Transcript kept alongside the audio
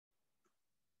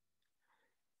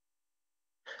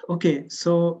Okay,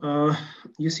 so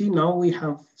you see now we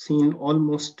have seen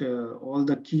almost all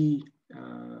the key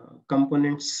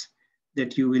components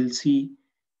that you will see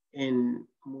in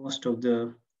most of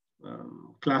the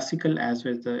classical as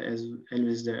well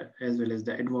as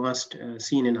the advanced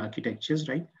CNN architectures,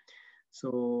 right?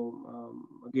 So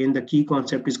again, the key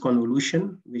concept is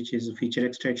convolution, which is feature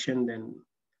extraction, then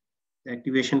the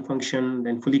activation function,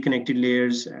 then fully connected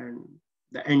layers, and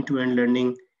the end-to-end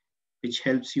learning, which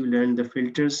helps you learn the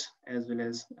filters as well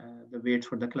as the weights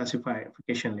for the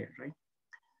classification layer, right?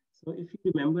 So if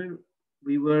you remember,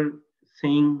 we were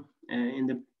saying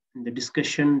in the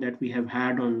discussion that we have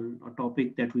had on a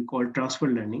topic that we call transfer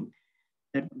learning,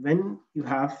 that when you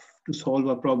have to solve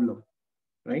a problem,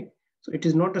 right? So it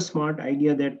is not a smart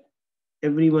idea that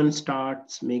everyone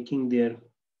starts making their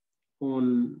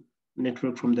own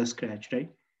network from the scratch, right?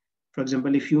 For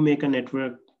example, if you make a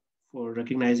network for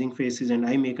recognizing faces and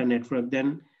I make a network,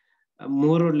 then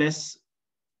more or less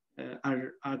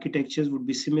our architectures would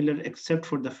be similar, except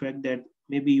for the fact that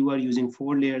maybe you are using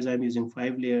 4 layers, I'm using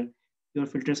 5 layer, your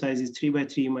filter size is 3 by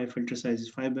 3, my filter size is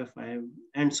 5 by 5,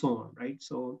 and so on, right?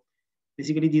 So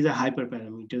basically, these are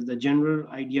hyperparameters. The general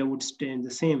idea would stay the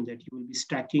same, that you will be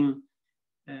stacking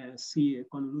see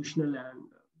convolutional and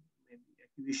maybe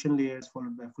activation layers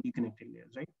followed by fully connected layers,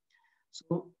 right?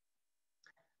 So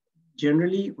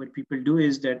generally what people do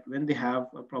is that when they have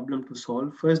a problem to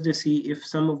solve, first they see if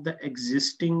some of the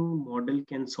existing model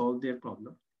can solve their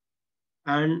problem.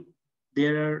 And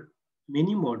there are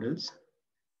many models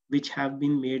which have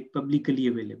been made publicly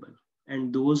available.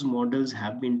 And those models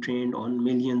have been trained on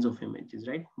millions of images,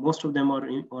 right? Most of them are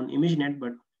on ImageNet,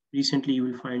 but recently you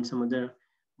will find some other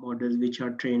models which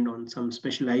are trained on some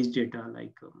specialized data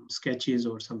like sketches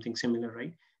or something similar,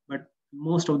 right? But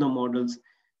most of the models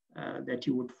that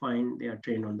you would find, they are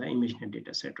trained on the ImageNet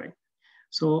data set, right?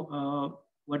 So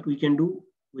what we can do,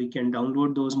 we can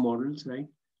download those models, right?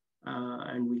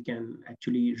 And we can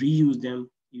actually reuse them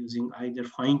using either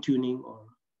fine tuning or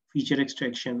feature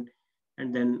extraction,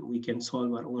 and then we can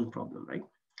solve our own problem, right?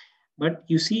 But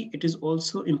you see, it is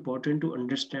also important to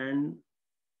understand,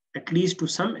 at least to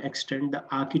some extent, the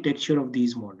architecture of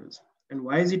these models. And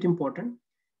why is it important?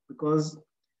 Because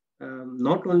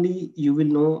not only you will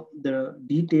know the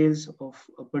details of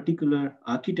a particular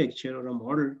architecture or a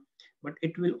model, but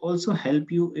it will also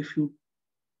help you if you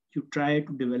try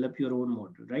to develop your own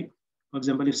model, right? For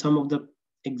example, if some of the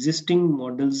existing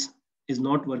models is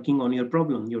not working on your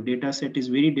problem, your data set is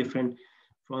very different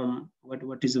from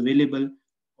what is available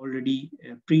already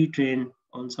pre-trained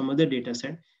on some other data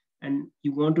set, and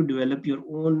you want to develop your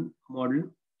own model.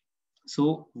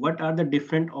 So what are the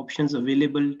different options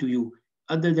available to you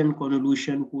other than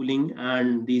convolution, pooling,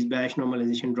 and these batch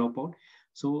normalization dropout?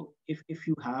 So if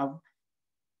you have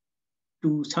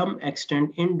to some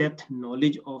extent in-depth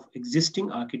knowledge of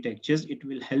existing architectures, it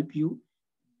will help you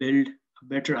build a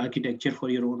better architecture for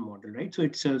your own model, right? So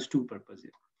it serves two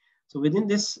purposes. So within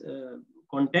this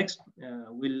context,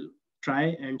 we'll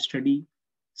try and study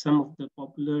some of the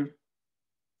popular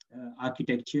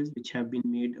architectures which have been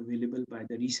made available by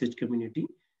the research community.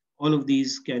 All of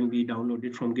these can be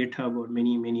downloaded from GitHub or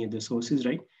many other sources,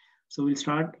 right? So we'll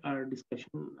start our discussion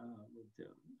with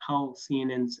how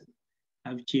CNNs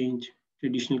have changed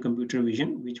traditional computer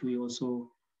vision, which we also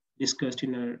discussed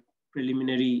in our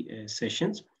preliminary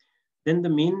sessions. Then the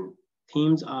main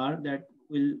themes are that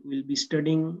we'll be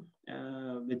studying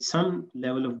with some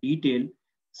level of detail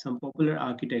some popular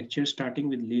architecture, starting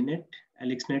with LeNet,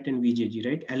 AlexNet, and VGG,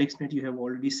 right? AlexNet you have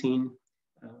already seen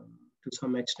to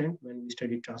some extent when we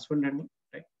studied transfer learning,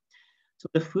 right? So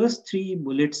the first three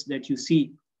bullets that you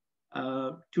see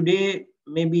today,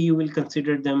 maybe you will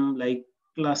consider them like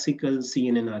classical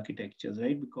CNN architectures,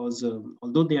 right? Because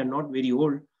although they are not very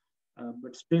old,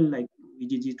 but still like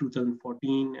VGG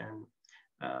 2014,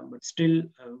 and but still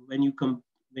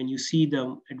when you see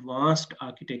the advanced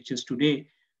architectures today,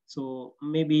 so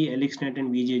maybe AlexNet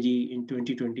and VGG in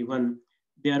 2021,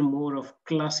 they are more of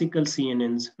classical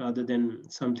CNNs rather than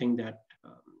something that,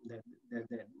 that,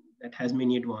 that that has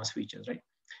many advanced features, right?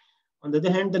 On the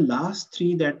other hand, the last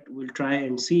three that we'll try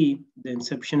and see, the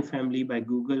Inception family by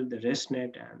Google, the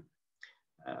ResNet, and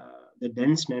the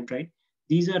DenseNet, right?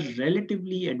 These are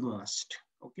relatively advanced.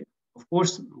 Okay, of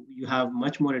course, you have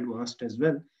much more advanced as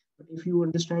well. But if you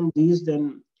understand these,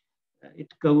 then it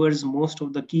covers most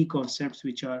of the key concepts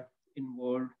which are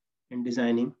involved in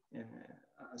designing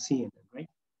CNN, right?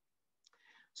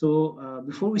 So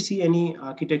before we see any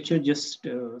architecture, just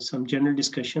some general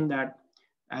discussion that,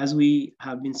 as we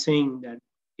have been saying, that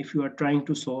if you are trying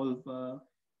to solve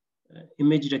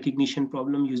image recognition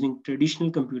problem using traditional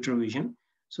computer vision,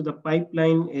 so the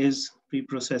pipeline is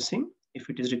pre-processing, if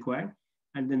it is required.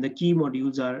 And then the key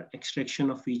modules are extraction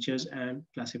of features and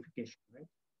classification, right?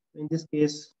 In this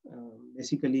case,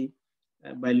 basically,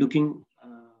 by looking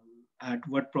at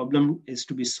what problem is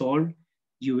to be solved,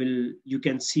 you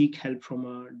can seek help from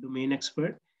a domain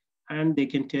expert, and they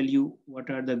can tell you what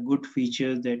are the good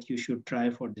features that you should try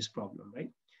for this problem, right?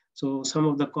 So some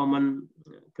of the common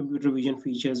computer vision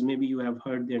features, maybe you have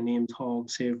heard their names: Hog,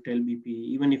 Swift, LBP.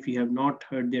 Even if you have not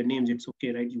heard their names, it's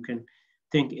okay, right? You can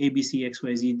think ABC,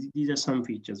 XYZ. These are some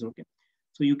features, okay?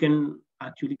 So you can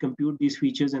actually compute these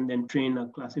features and then train a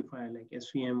classifier like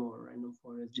SVM or random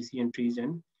forest decision trees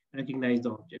and recognize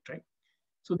the object, right?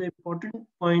 So the important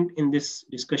point in this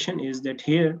discussion is that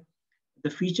here the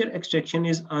feature extraction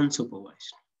is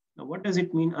unsupervised. Now, what does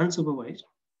it mean unsupervised?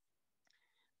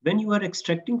 When you are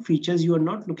extracting features, you are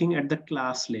not looking at the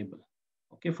class label.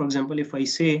 Okay, for example, if I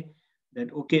say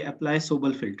that, okay, apply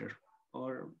Sobel filter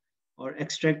or, or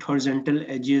extract horizontal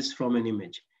edges from an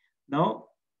image. Now,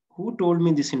 who told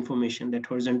me this information that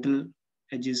horizontal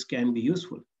edges can be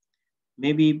useful?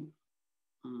 Maybe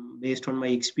based on my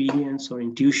experience or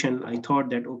intuition, I thought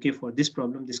that, okay, for this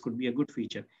problem, this could be a good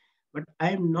feature. But I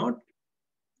am not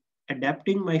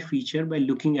adapting my feature by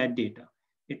looking at data.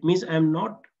 It means I'm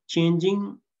not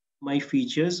changing my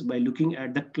features by looking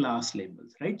at the class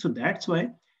labels, right? So that's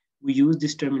why we use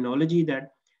this terminology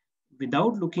that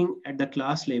without looking at the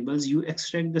class labels, you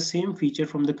extract the same feature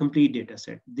from the complete data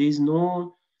set. There is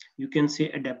no, you can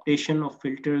say, adaptation of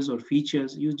filters or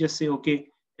features. You just say, okay,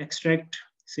 extract,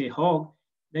 say, hog.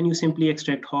 Then you simply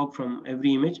extract hog from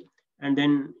every image, and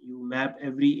then you map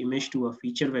every image to a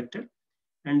feature vector,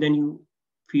 and then you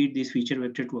feed this feature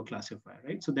vector to a classifier,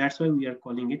 right? So that's why we are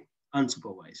calling it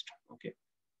unsupervised, okay?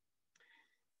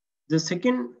 The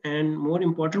second and more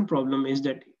important problem is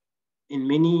that in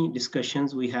many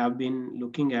discussions, we have been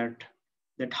looking at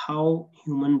that how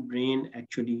human brain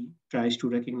actually tries to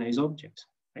recognize objects,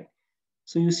 right?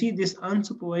 So you see, this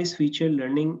unsupervised feature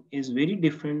learning is very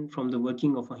different from the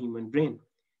working of a human brain.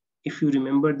 If you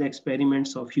remember the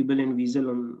experiments of Hubel and Wiesel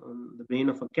on the brain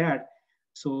of a cat,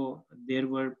 so there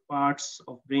were parts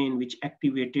of brain which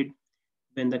activated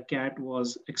when the cat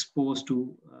was exposed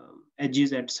to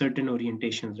edges at certain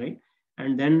orientations, right?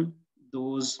 And then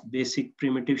those basic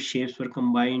primitive shapes were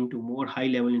combined to more high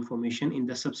level information in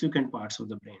the subsequent parts of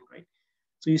the brain, right?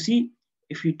 So you see,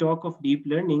 if we talk of deep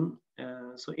learning,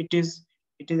 so it is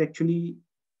actually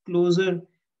closer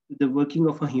to the working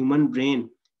of a human brain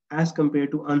as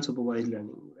compared to unsupervised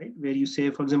learning, right? Where you say,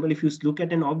 for example, if you look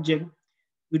at an object,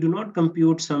 we do not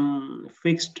compute some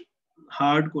fixed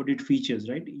hard-coded features,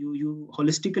 right? You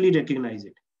holistically recognize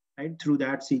it, right, through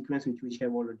that sequence which we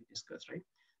have already discussed, right?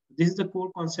 This is the core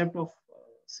concept of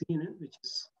CNN, which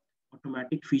is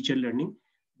automatic feature learning,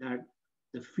 that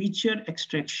the feature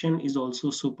extraction is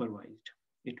also supervised.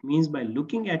 It means by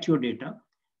looking at your data,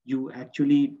 you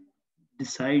actually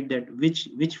decide that which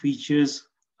features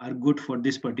are good for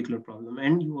this particular problem.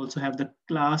 And you also have the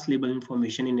class label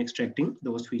information in extracting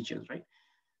those features, right?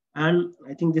 And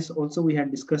I think this also we had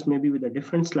discussed maybe with a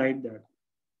different slide that,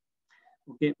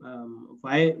 okay,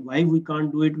 why we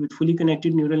can't do it with fully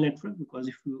connected neural network? Because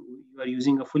if you are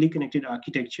using a fully connected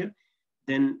architecture,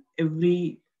 then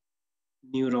every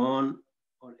neuron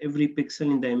or every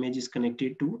pixel in the image is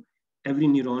connected to every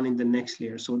neuron in the next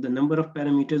layer. So the number of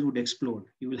parameters would explode.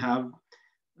 You will have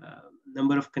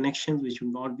number of connections which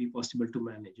will not be possible to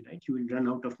manage, right? You will run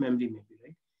out of memory maybe,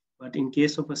 right? But in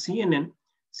case of a CNN,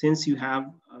 since you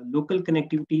have local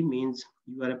connectivity, means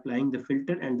you are applying the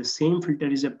filter and the same filter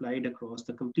is applied across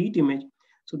the complete image.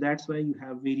 So that's why you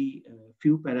have very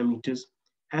few parameters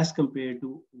as compared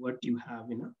to what you have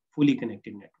in a fully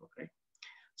connected network, right?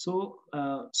 So,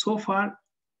 so far,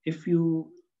 if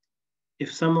you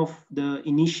if some of the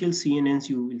initial CNNs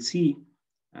you will see,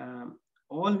 um,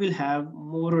 all will have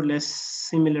more or less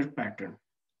similar pattern.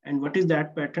 And what is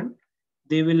that pattern?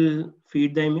 They will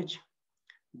feed the image.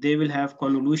 They will have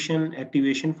convolution,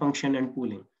 activation function, and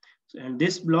pooling. So, and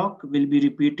this block will be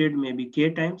repeated maybe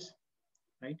k times,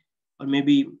 right? Or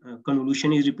maybe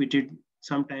convolution is repeated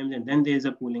sometimes, and then there is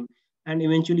a pooling. And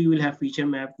eventually, you will have feature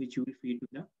map, which you will feed to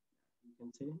the, you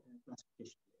can say,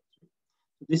 classification.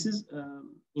 So this is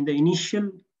in the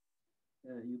initial,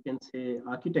 you can say,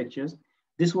 architectures.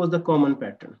 This was the common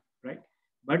pattern, right?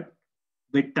 But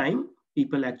with time,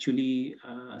 people actually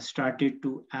started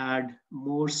to add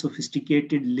more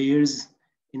sophisticated layers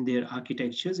in their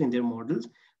architectures, in their models,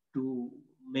 to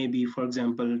maybe, for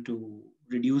example, to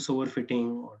reduce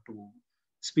overfitting or to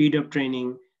speed up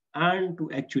training and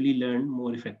to actually learn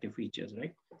more effective features,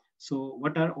 right? So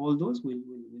what are all those? We'll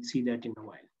see that in a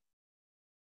while.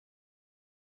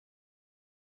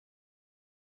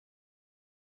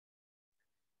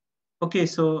 Okay,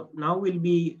 so now we'll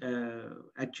be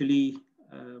actually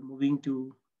moving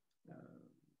to,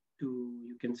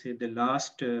 you can say, the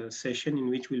last session in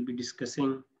which we'll be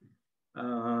discussing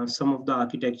some of the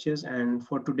architectures. And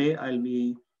for today, I'll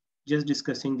be just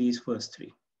discussing these first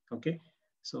three. Okay,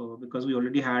 so because we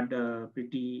already had a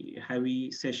pretty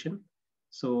heavy session,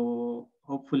 so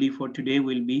hopefully for today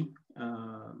we'll be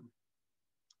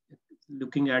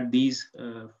looking at these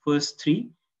first three,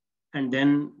 and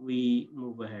then we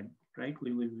move ahead, right?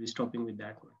 We will be stopping with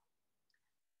that one.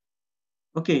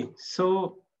 Okay,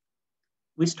 so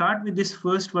we start with this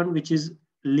first one, which is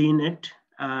LeNet.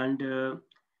 And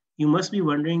you must be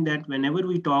wondering that whenever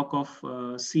we talk of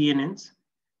CNNs,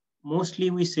 mostly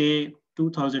we say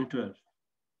 2012,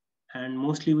 and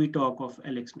mostly we talk of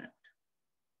AlexNet,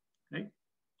 right?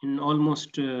 In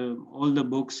almost all the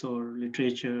books or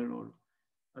literature or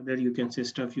other, you can say,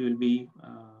 stuff, you will be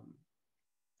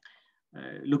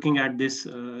looking at this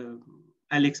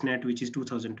AlexNet, which is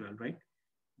 2012, right?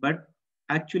 But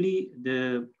actually,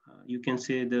 you can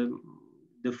say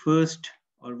the first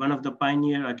or one of the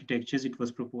pioneer architectures, it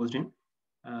was proposed in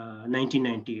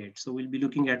 1998. So we'll be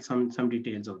looking at some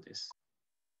details of this.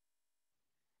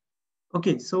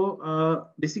 Okay, so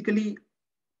basically,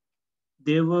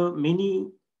 there were many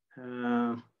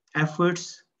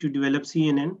efforts to develop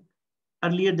CNN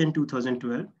earlier than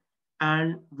 2012.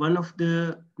 And one of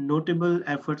the notable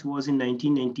efforts was in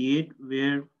 1998,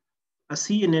 where a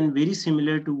CNN very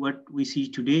similar to what we see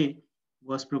today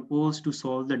was proposed to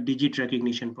solve the digit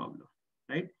recognition problem,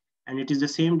 right? And it is the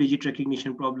same digit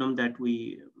recognition problem that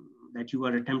you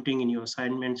are attempting in your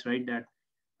assignments, right? That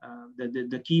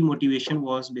the key motivation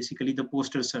was basically the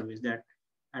postal service, that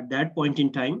at that point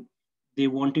in time, they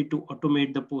wanted to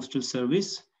automate the postal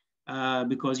service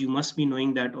because you must be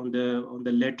knowing that on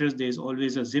the letters, there's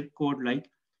always a zip code, like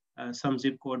some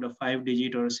zip code, a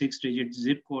 5-digit or a 6-digit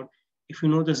zip code. If you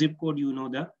know the zip code, you know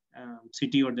the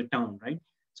city or the town, right?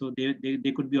 So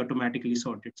they could be automatically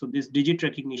sorted. So this digit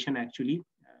recognition actually,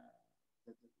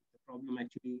 the problem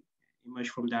actually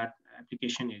emerged from that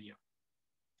application area.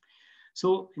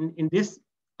 So in this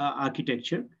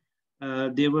architecture,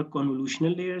 there were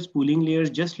convolutional layers, pooling layers,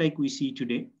 just like we see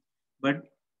today. But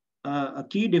a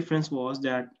key difference was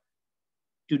that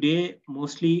today,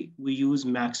 mostly we use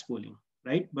max pooling,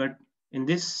 right? But in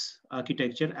this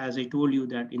architecture, as I told you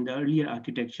that in the earlier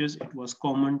architectures, it was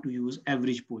common to use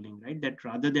average pooling, right? That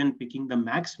rather than picking the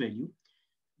max value,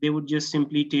 they would just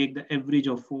simply take the average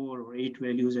of 4 or 8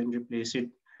 values and replace it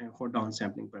for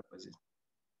downsampling purposes.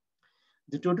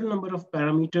 The total number of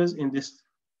parameters in this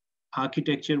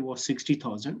architecture was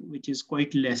 60,000, which is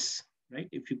quite less, right?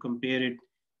 If you compare it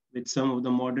with some of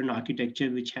the modern architecture,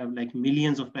 which have like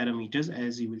millions of parameters,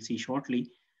 as you will see shortly.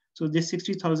 So this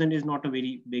 60,000 is not a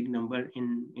very big number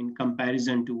in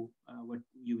comparison to what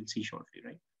you will see shortly,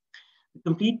 right? The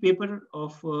complete paper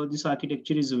of this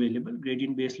architecture is available,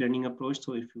 gradient-based learning approach.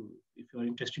 So if you are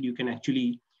interested, you can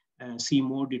actually see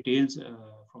more details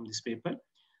from this paper.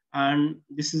 And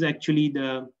this is actually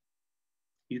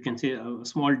you can say a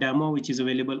small demo which is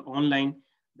available online,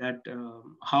 that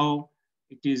how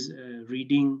it is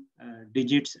reading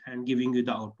digits and giving you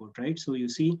the output, right? So you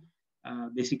see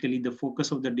basically the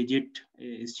focus of the digit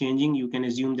is changing. You can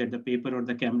assume that the paper or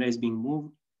the camera is being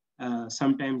moved.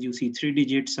 Sometimes you see 3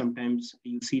 digits, sometimes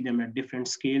you see them at different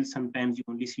scales, sometimes you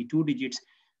only see 2 digits.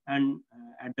 And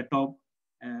at the top,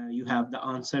 you have the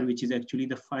answer, which is actually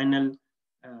the final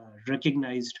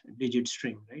recognized digit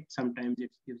string, right? Sometimes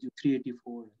it gives you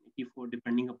 384, 84,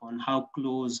 depending upon how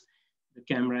close the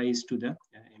camera is to the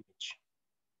image.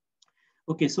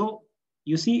 Okay, so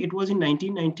you see it was in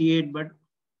 1998, but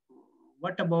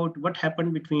what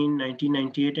happened between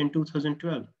 1998 and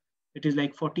 2012? It is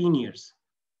like 14 years,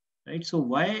 right? So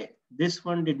why this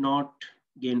one did not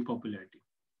gain popularity?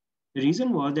 The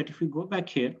reason was that if we go back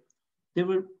here, there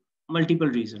were multiple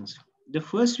reasons. The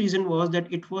first reason was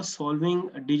that it was solving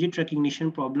a digit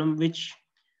recognition problem, which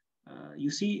you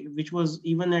see, which was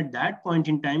even at that point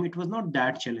in time, it was not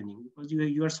that challenging, because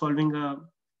you are solving a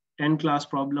 10 class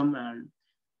problem, and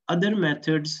other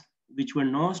methods which were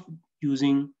not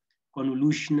using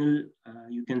convolutional,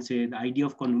 you can say the idea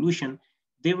of convolution,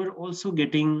 they were also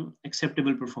getting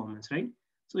acceptable performance, right?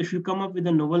 So if you come up with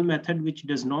a novel method which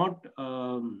does not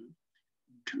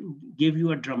give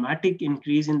you a dramatic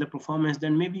increase in the performance,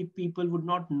 then maybe people would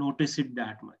not notice it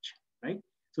that much, right?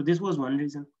 So this was one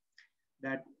reason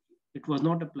that it was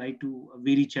not applied to a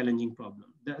very challenging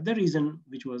problem. The other reason,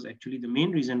 which was actually the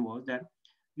main reason, was that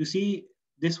you see,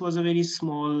 this was a very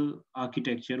small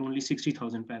architecture, only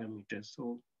 60,000 parameters.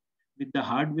 So with the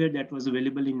hardware that was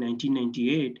available in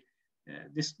 1998,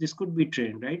 this could be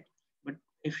trained, right? But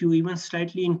if you even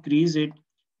slightly increase it,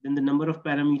 then the number of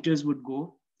parameters would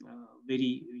go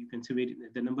you can say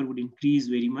the number would increase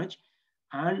very much.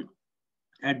 And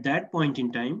at that point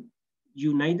in time,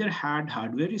 you neither had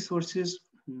hardware resources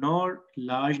nor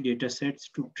large data sets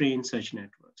to train such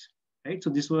networks, right? So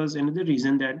this was another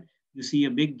reason that you see a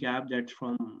big gap that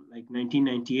from like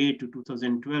 1998 to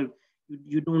 2012,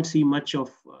 you don't see much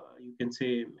of, you can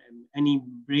say, any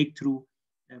breakthrough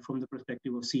from the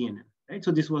perspective of CNN, right?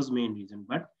 So this was the main reason.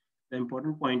 But the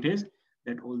important point is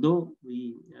that although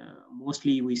we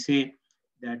mostly we say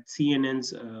that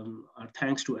CNNs are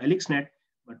thanks to AlexNet,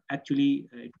 but actually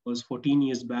it was 14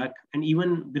 years back. And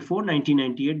even before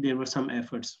 1998, there were some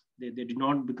efforts. They did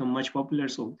not become much popular.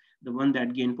 So the one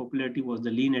that gained popularity was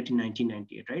the LeNet in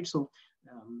 1998, right? So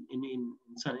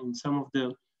in some of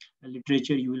the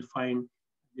literature, you will find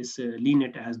this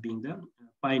LeNet as being the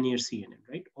pioneer CNN,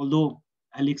 right? Although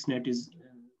AlexNet is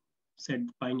said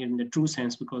pioneer in the true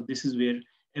sense, because this is where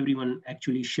everyone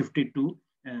actually shifted to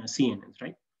CNNs,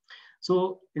 right?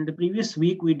 So in the previous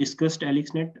week, we discussed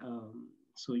AlexNet.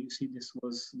 So you see, this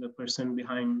was the person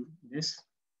behind this.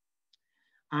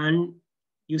 And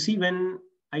you see, when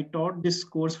I taught this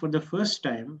course for the first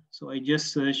time, so I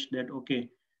just searched that, okay,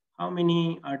 how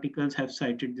many articles have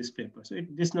cited this paper? So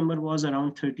this number was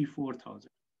around 34,000,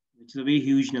 which is a very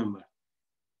huge number.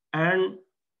 And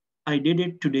I did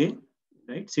it today,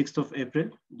 right, 6th of April,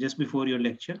 just before your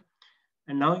lecture.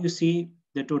 And now you see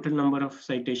the total number of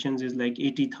citations is like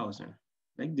 80,000.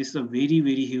 Like this is a very,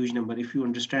 very huge number. If you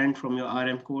understand from your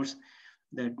RM course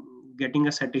that getting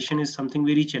a citation is something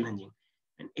very challenging.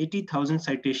 And 80,000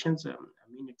 citations, I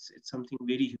mean, it's something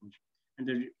very huge. And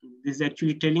this is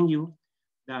actually telling you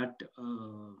that,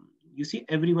 you see,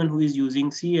 everyone who is using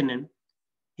CNN,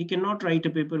 he cannot write a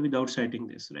paper without citing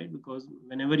this, right? Because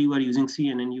whenever you are using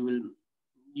CNN,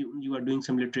 you are doing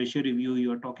some literature review,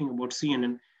 you are talking about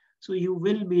CNN, so you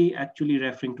will be actually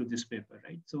referring to this paper,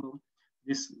 right? So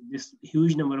this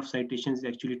huge number of citations is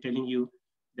actually telling you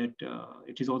that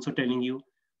it is also telling you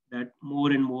that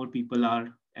more and more people are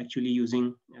actually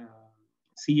using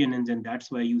CNNs, and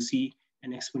that's why you see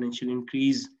an exponential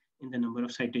increase in the number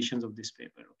of citations of this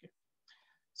paper. Okay,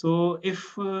 so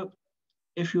if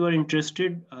you are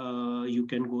interested, you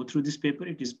can go through this paper.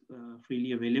 It is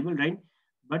freely available, right?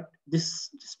 But this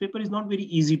paper is not very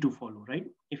easy to follow, right?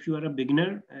 If you are a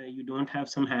beginner, you don't have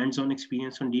some hands-on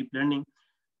experience on deep learning,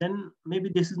 then maybe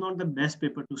this is not the best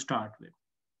paper to start with.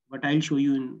 But I'll show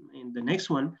you in the next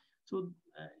one. So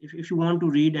if you want to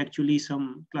read actually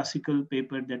some classical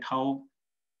paper that how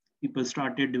people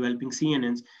started developing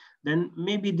CNNs, then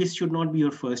maybe this should not be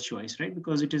your first choice, right?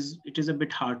 Because it is a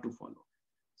bit hard to follow.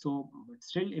 So, but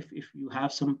still, if you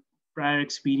have some prior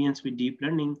experience with deep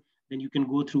learning, then you can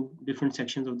go through different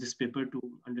sections of this paper to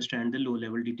understand the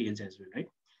low-level details as well, right?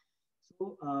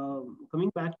 So,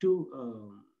 coming back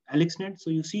to AlexNet, so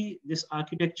you see this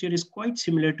architecture is quite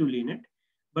similar to LeNet,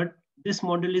 but this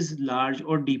model is large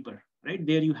or deeper, right?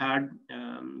 There you had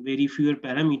very fewer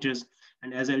parameters,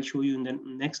 and as I'll show you in the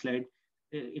next slide,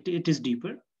 it is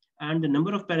deeper, and the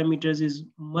number of parameters is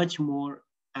much more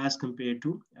as compared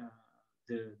to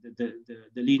the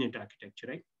LeNet architecture,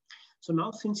 right? So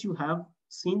now, since you have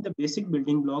seen the basic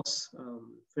building blocks,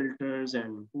 filters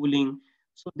and pooling,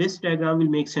 so this diagram will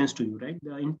make sense to you, right?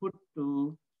 The input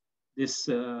to this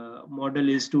model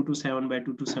is 227 by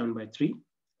 227 by 3,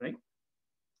 right?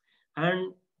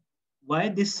 And why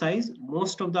this size?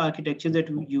 Most of the architecture that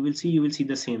you will see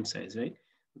the same size, right?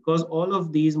 Because all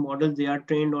of these models, they are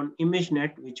trained on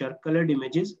ImageNet, which are colored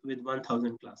images with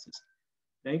 1000 classes,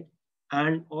 right?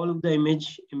 And all of the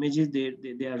images, they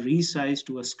are resized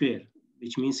to a square,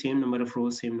 which means same number of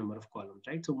rows, same number of columns,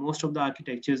 right? So most of the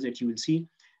architectures that you will see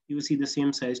the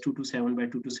same size, 227 by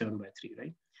 227 by 3,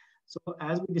 right? So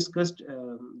as we discussed,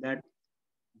 that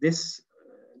this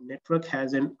network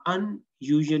has an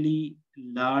unusually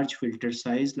large filter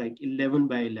size, like 11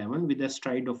 by 11 with a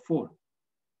stride of 4,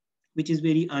 which is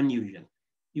very unusual.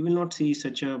 You will not see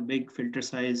such a big filter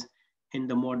size in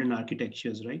the modern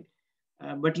architectures, right?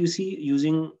 But you see,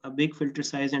 using a big filter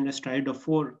size and a stride of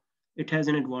 4, it has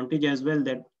an advantage as well,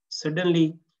 that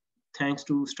suddenly, thanks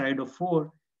to stride of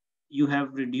 4, you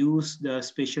have reduced the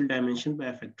spatial dimension by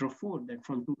a factor of 4. That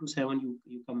from 2 to 7,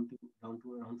 you come down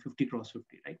to around 50 cross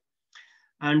 50, right?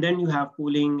 And then you have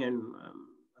pooling and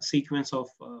a sequence of,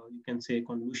 you can say,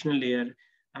 convolutional layer.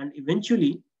 And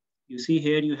eventually, you see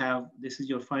here you have, this is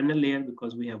your final layer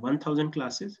because we have 1000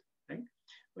 classes, right?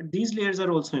 But these layers are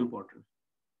also important.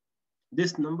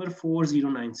 This number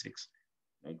 4096,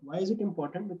 right? Why is it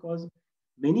important? Because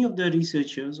many of the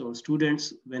researchers or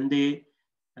students, when they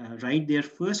write their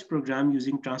first program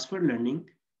using transfer learning,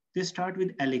 they start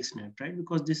with AlexNet, right?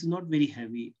 Because this is not very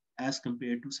heavy as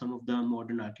compared to some of the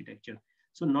modern architecture.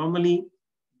 So normally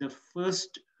the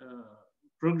first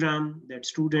program that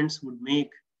students would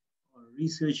make or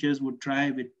researchers would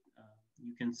try with,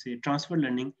 you can say, transfer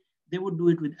learning, they would do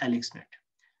it with AlexNet.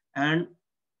 And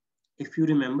if you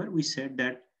remember, we said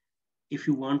that if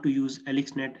you want to use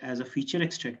AlexNet as a feature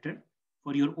extractor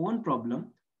for your own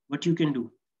problem, what you can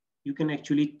do, you can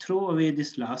actually throw away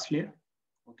this last layer,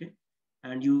 okay?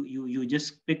 And you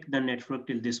just pick the network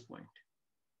till this point.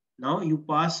 Now you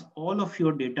pass all of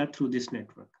your data through this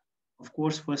network. Of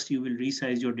course, first you will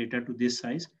resize your data to this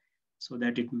size so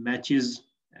that it matches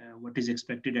what is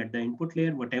expected at the input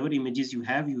layer. Whatever images you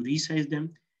have, you resize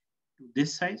them to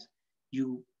this size,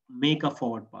 you make a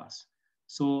forward pass.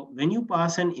 So when you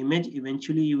pass an image,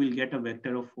 eventually you will get a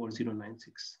vector of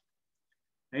 4096,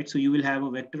 right? So you will have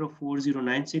a vector of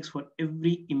 4096 for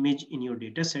every image in your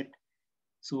data set.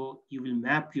 So you will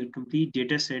map your complete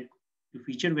data set to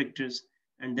feature vectors,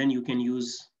 and then you can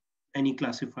use any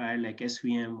classifier like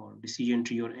SVM or decision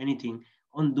tree or anything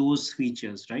on those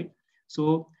features, right?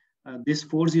 So this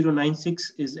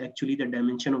 4096 is actually the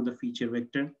dimension of the feature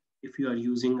vector if you are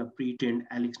using a pre-trained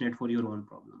AlexNet for your own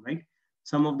problem, right?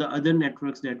 Some of the other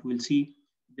networks that we'll see,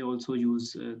 they also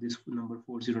use this number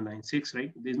 4096,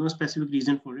 right? There's no specific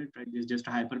reason for it, right? There's just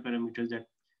a hyperparameters that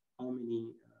how many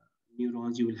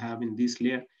neurons you will have in this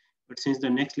layer. But since the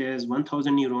next layer is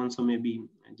 1000 neurons, so maybe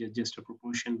just a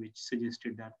proportion which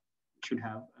suggested that it should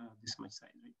have this much size,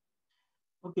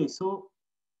 right? Okay, so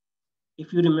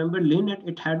if you remember LeNet,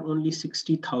 it had only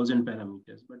 60,000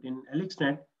 parameters, but in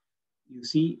AlexNet, you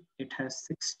see it has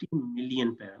 60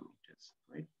 million parameters,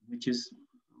 right? Which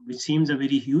seems a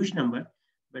very huge number,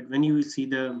 but when you see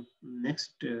the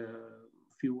next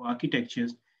few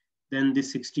architectures, then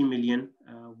this 60 million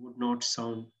would not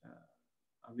sound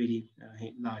a very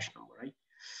large number, right?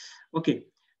 Okay,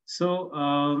 so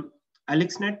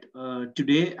AlexNet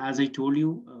today, as I told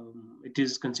you, it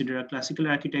is considered a classical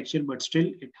architecture, but still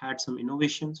it had some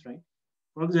innovations, right?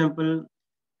 For example,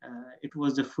 it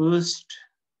was the first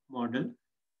model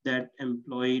that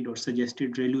employed or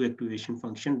suggested ReLU activation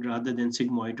function rather than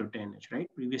sigmoid or 10H, right?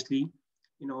 Previously,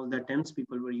 in all the attempts,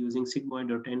 people were using sigmoid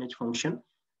or 10H function.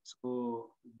 So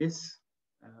this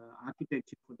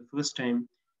architecture for the first time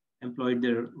employed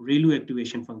the ReLU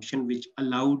activation function, which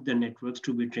allowed the networks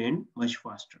to be trained much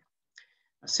faster.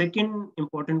 A second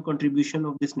important contribution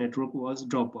of this network was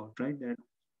dropout, right? That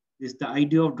is the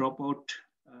idea of dropout,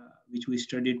 which we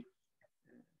studied,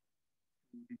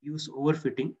 reduce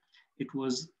overfitting. It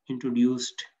was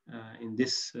introduced in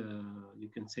this, you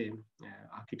can say,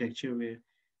 architecture where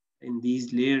in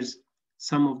these layers,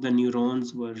 some of the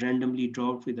neurons were randomly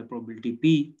dropped with a probability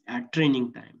P at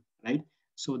training time, right?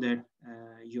 So that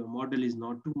your model is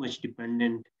not too much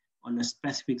dependent on a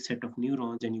specific set of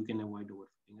neurons and you can avoid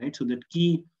overfitting, right? So the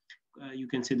key, you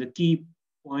can say the key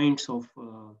points of,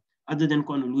 other than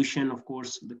convolution, of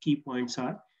course, the key points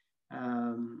are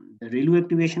the ReLU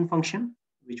activation function,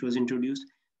 which was introduced,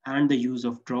 and the use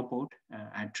of dropout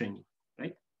at training,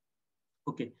 right?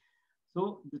 Okay.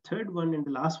 So the third one and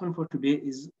the last one for today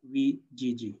is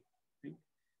VGG. Right?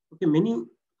 Okay, many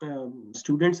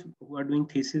students who are doing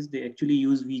thesis, they actually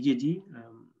use VGG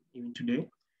even today.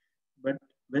 But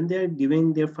when they are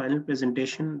giving their final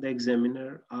presentation, the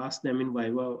examiner asks them in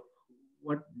Viva,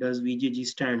 what does VGG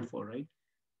stand for, right?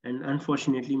 And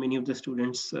unfortunately, many of the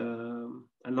students are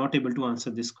not able to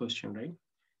answer this question, right?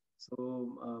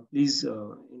 So please,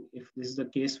 if this is the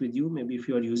case with you, maybe if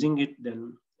you are using it,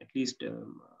 then at least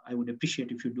I would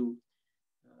appreciate if you do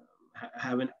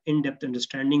have an in-depth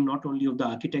understanding, not only of the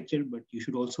architecture, but you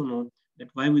should also know that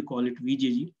why we call it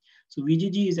VGG. So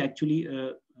VGG is actually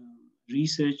a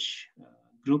research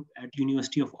group at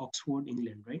University of Oxford,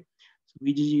 England, right? So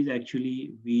VGG is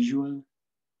actually Visual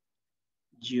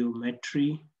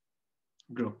Geometry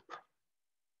Group,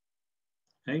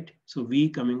 right? So V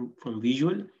coming from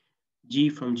visual, G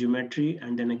from geometry,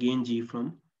 and then again G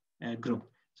from group.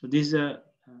 So this is a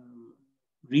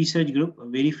research group, a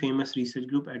very famous research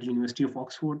group at University of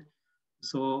Oxford.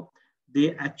 So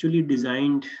they actually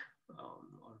designed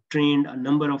or trained a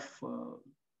number of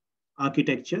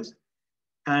architectures,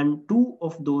 and two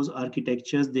of those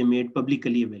architectures they made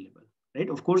publicly available, right?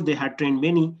 Of course, they had trained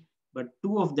many, but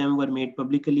two of them were made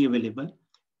publicly available,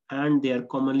 and they are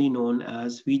commonly known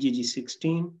as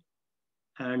VGG16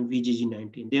 and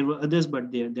VGG19. There were others,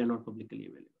 but they're not publicly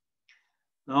available.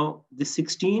 Now, the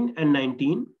 16 and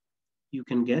 19, you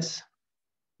can guess.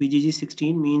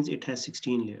 VGG16 means it has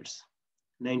 16 layers.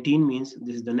 19 means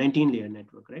this is the 19 layer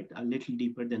network, right? A little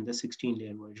deeper than the 16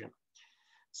 layer version.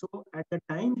 So at the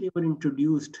time they were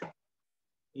introduced,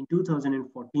 in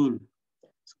 2014.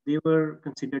 So they were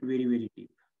considered very, very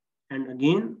deep. And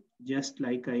again, just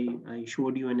like I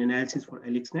showed you an analysis for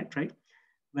AlexNet, right?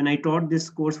 When I taught this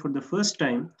course for the first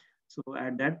time, so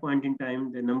at that point in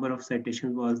time, the number of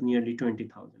citations was nearly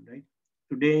 20,000, right?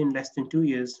 Today, in less than 2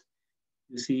 years,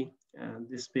 you see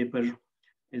this paper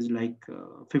is like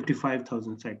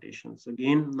 55,000 citations.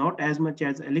 Again, not as much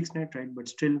as AlexNet, right? But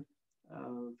still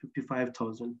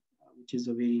 55,000, which is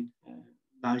a very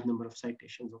large number of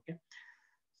citations, okay?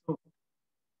 So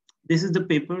this is the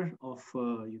paper of,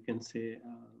 you can say,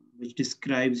 which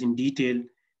describes in detail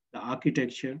the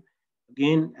architecture.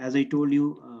 Again, as I told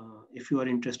you, if you are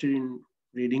interested in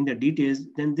reading the details,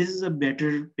 then this is a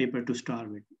better paper to start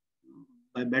with.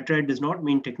 By better, it does not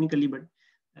mean technically, but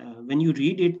when you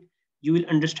read it, you will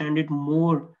understand it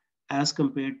more as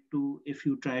compared to if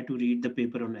you try to read the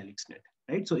paper on AlexNet,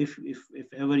 right? So if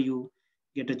ever you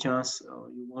get a chance or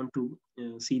you want to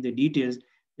see the details,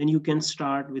 then you can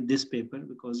start with this paper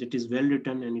because it is well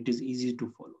written and it is easy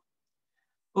to follow.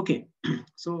 Okay,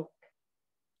 so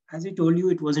as I told you,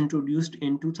 it was introduced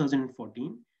in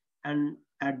 2014, and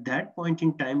at that point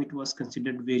in time, it was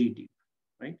considered very deep,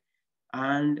 right?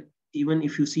 And even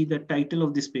if you see the title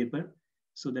of this paper,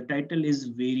 so the title is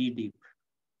very deep,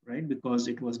 right? Because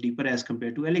it was deeper as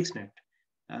compared to AlexNet.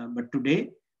 But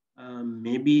today,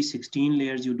 maybe 16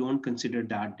 layers you don't consider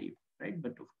that deep, right?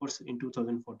 But of course, in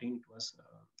 2014, it was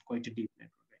quite a deep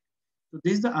network, right? So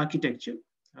this is the architecture.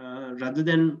 Rather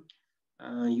than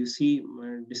you see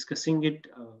discussing it,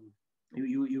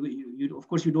 of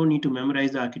course, you don't need to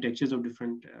memorize the architectures of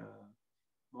different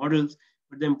models.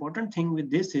 But the important thing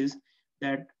with this is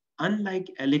that unlike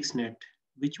AlexNet,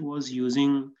 which was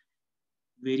using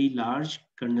very large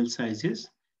kernel sizes,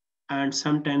 and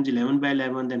sometimes 11 by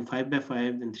 11, then 5 by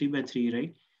 5, then 3 by 3,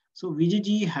 right? So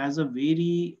VGG has a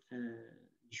very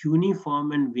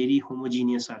uniform and very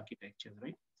homogeneous architecture,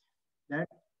 right? That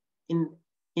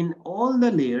in all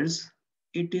the layers,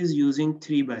 it is using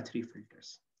 3 by 3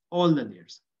 filters, all the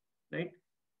layers, right?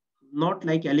 Not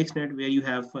like AlexNet where you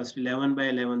have first 11 by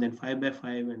 11, then 5 by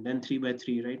 5, and then 3 by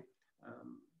 3, right?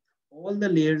 All the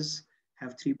layers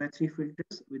have 3 by 3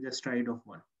 filters with a stride of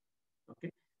 1,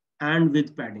 okay? And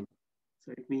with padding.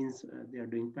 So it means they are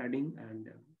doing padding and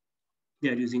they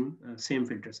are using same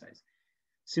filter size.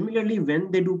 Similarly,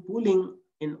 when they do pooling,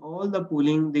 in all the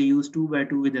pooling, they use 2 by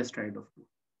 2 with a stride of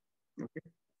 2. Okay.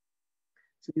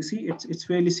 So you see, it's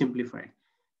fairly simplified.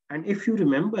 And if you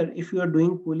remember, if you are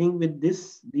doing pooling with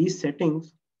these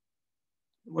settings,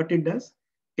 what it does,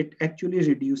 it actually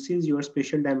reduces your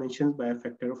spatial dimensions by a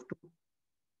factor of 2.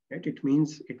 Right? It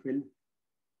means it will,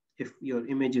 if your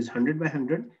image is 100 by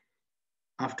 100,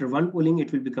 after one pooling,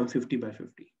 it will become 50 by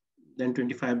 50, then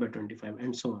 25 by 25,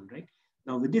 and so on, right?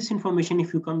 Now, with this information,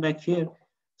 if you come back here,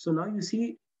 so now you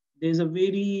see there's a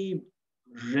very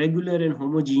regular and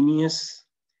homogeneous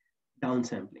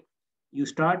downsampling. You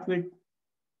start with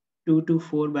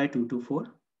 224 by 224,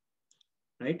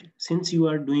 right? Since you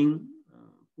are doing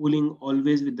pooling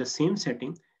always with the same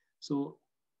setting, so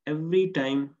every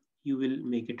time you will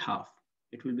make it half.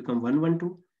 It will become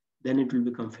 112, then it will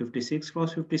become 56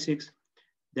 cross 56,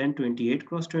 then 28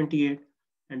 cross 28,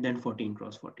 and then 14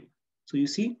 cross 14. So you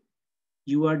see,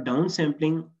 you are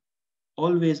downsampling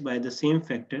always by the same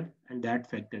factor, and that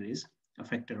factor is a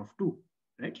factor of 2,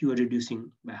 right? You are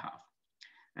reducing by half.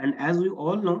 And as we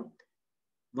all know,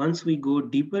 once we go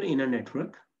deeper in a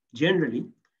network, generally,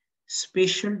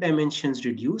 spatial dimensions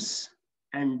reduce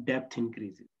and depth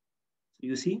increases. So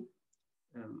you see,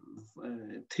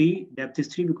 3, depth is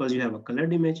 3 because you have a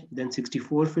colored image, then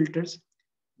 64 filters,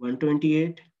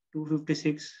 128,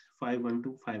 256,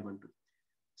 512, 512.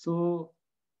 So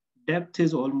depth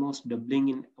is almost doubling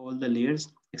in all the layers,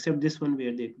 except this one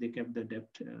where they kept the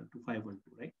depth to 512,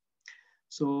 right?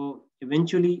 So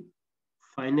eventually,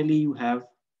 finally, you have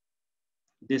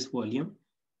this volume,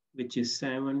 which is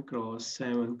 7 cross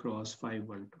 7 cross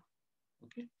 512,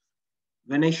 okay?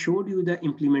 When I showed you the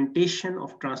implementation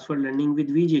of transfer learning with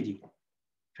VGG,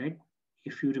 right?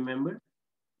 If you remember,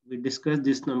 we discussed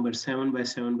this number 7 by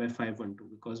 7 by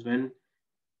 512, because when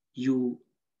you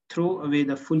throw away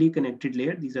the fully connected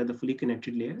layer, these are the fully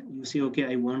connected layer, you say, okay,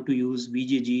 I want to use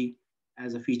VGG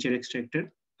as a feature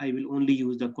extractor. I will only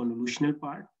use the convolutional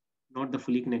part, not the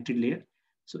fully connected layer.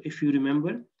 So if you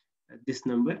remember this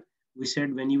number, we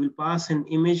said when you will pass an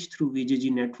image through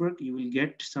VGG network, you will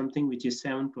get something which is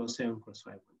 7 cross 7 cross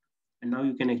 5. And now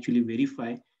you can actually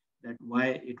verify that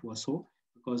why it was so,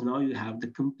 because now you have the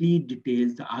complete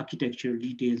details, the architectural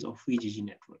details of VGG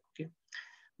network, okay?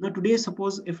 Now today,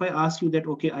 suppose if I ask you that,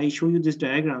 okay, I show you this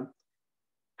diagram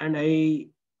and I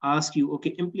ask you, okay,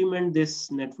 implement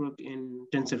this network in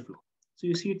TensorFlow. So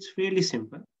you see, it's fairly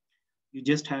simple. You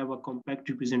just have a compact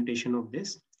representation of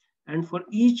this. And for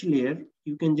each layer,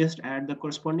 you can just add the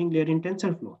corresponding layer in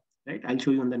TensorFlow, right? I'll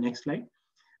show you on the next slide.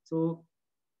 So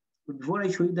before I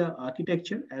show you the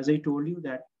architecture, as I told you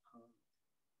that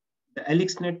the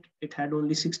AlexNet, it had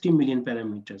only 60 million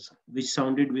parameters, which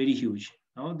sounded very huge.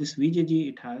 Now this VGG,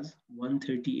 it has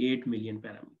 138 million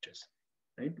parameters,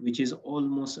 right? Which is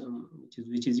almost,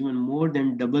 which is even more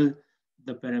than double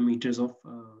the parameters of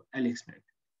AlexNet,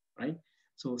 right?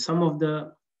 So some of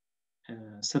the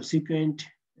subsequent,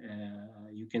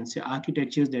 you can say,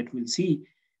 architectures that we'll see,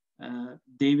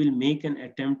 they will make an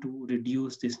attempt to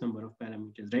reduce this number of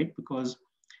parameters, right? Because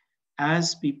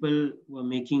as people were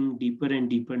making deeper and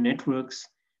deeper networks,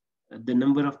 the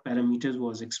number of parameters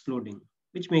was exploding,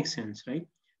 which makes sense, right?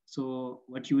 So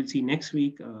what you will see next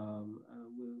week,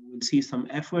 we'll see some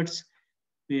efforts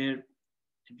where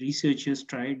researchers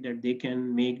tried that they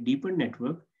can make deeper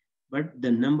network, but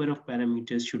the number of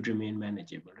parameters should remain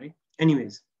manageable, right?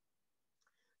 Anyways,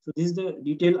 so this is the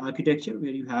detailed architecture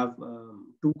where you have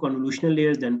two convolutional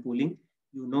layers, then pooling.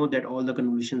 You know that all the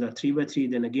convolutions are 3 by 3,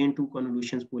 then again 2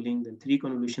 convolutions pooling, then 3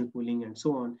 convolutions pooling, and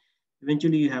so on.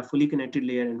 Eventually, you have fully connected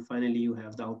layer, and finally, you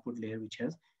have the output layer, which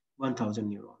has 1,000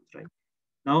 neurons, right?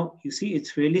 Now, you see,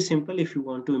 it's fairly simple if you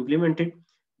want to implement it.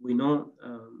 We know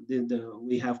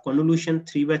we have convolution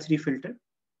 3 by 3 filter,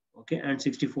 okay, and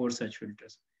 64 such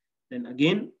filters. Then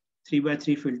again, 3 by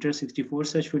 3 filters, 64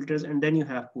 such filters, and then you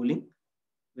have pooling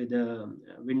with a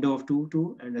window of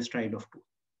 2 and a stride of 2.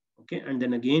 Okay, and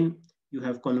then again you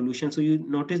have convolution. So you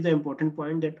notice the important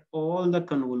point that all the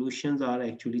convolutions are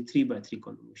actually 3 by 3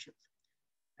 convolutions,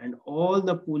 and all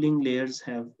the pooling layers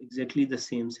have exactly the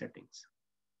same settings.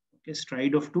 Okay,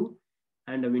 stride of 2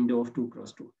 and a window of 2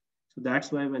 cross 2. So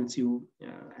that's why once you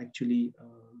actually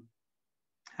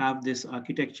have this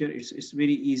architecture, it's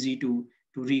very easy to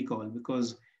recall,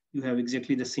 because you have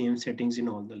exactly the same settings in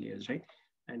all the layers, right?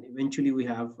 And eventually we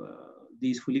have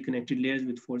these fully connected layers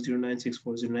with 4096,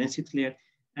 4096 layer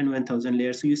and 1000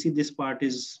 layers. So you see this part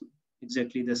is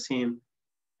exactly the same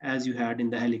as you had in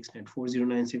the AlexNet,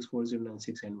 4096,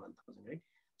 4096 and 1000, right?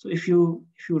 So if you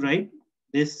write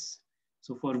this,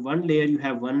 so for one layer you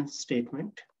have one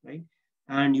statement, right?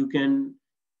 And you can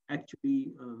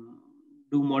actually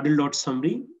do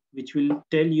model.summary, which will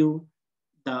tell you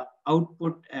the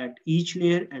output at each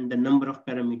layer and the number of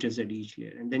parameters at each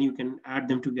layer. And then you can add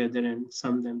them together and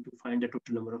sum them to find the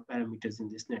total number of parameters in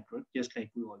this network, just like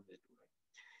we always do.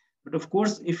 But of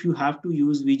course, if you have to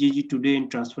use VGG today in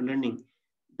transfer learning,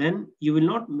 then you will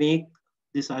not make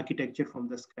this architecture from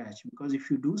the scratch, because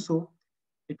if you do so,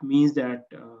 it means that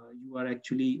you are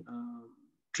actually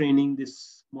training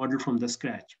this model from the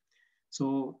scratch.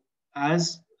 So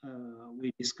as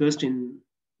we discussed in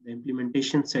the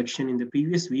implementation section in the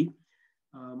previous week,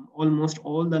 almost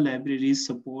all the libraries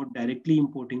support directly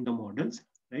importing the models,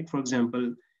 right? For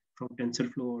example, from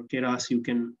TensorFlow or Keras, you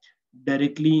can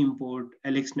directly import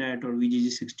AlexNet or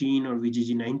VGG16 or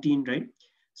VGG19, right?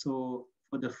 So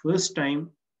for the first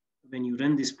time, when you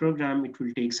run this program, it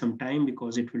will take some time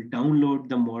because it will download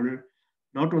the model,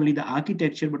 not only the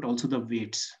architecture, but also the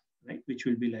weights, right? Which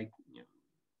will be like,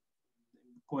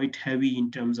 quite heavy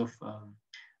in terms of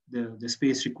the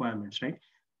space requirements, right?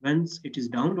 Once it is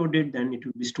downloaded, then it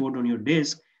will be stored on your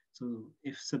disk. So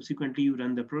if subsequently you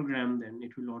run the program, then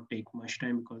it will not take much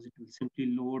time because it will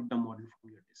simply load the model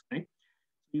from your disk, right?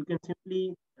 So you can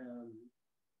simply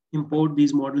import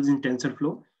these models in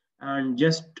TensorFlow and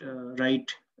just write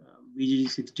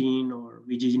VGG16 or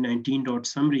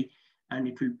VGG19.summary, and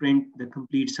it will print the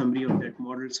complete summary of that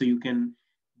model. So you can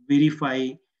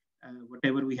verify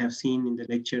whatever we have seen in the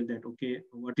lecture, that, okay,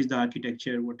 what is the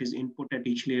architecture, what is input at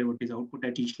each layer, what is output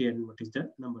at each layer, and what is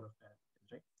the number of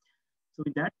parameters, right? So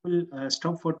with that, we'll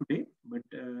stop for today, but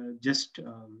just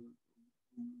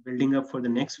building up for the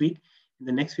next week. In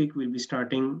the next week, we'll be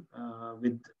starting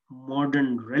with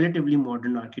relatively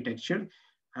modern architecture,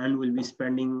 and we'll be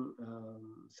spending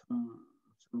some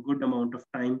good amount of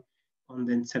time on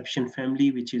the Inception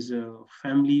family, which is a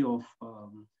family of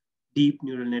deep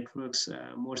neural networks,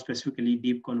 more specifically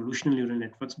deep convolutional neural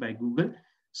networks by Google.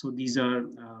 So these are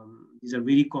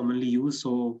very commonly used.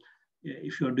 So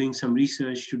if you are doing some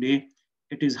research today,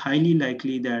 it is highly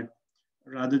likely that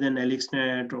rather than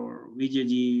AlexNet or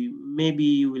VGG, maybe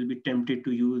you will be tempted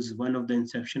to use one of the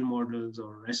Inception models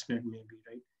or ResNet maybe,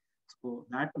 right? So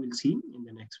that we'll see in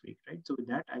the next week, right? So with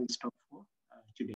that, I'll stop.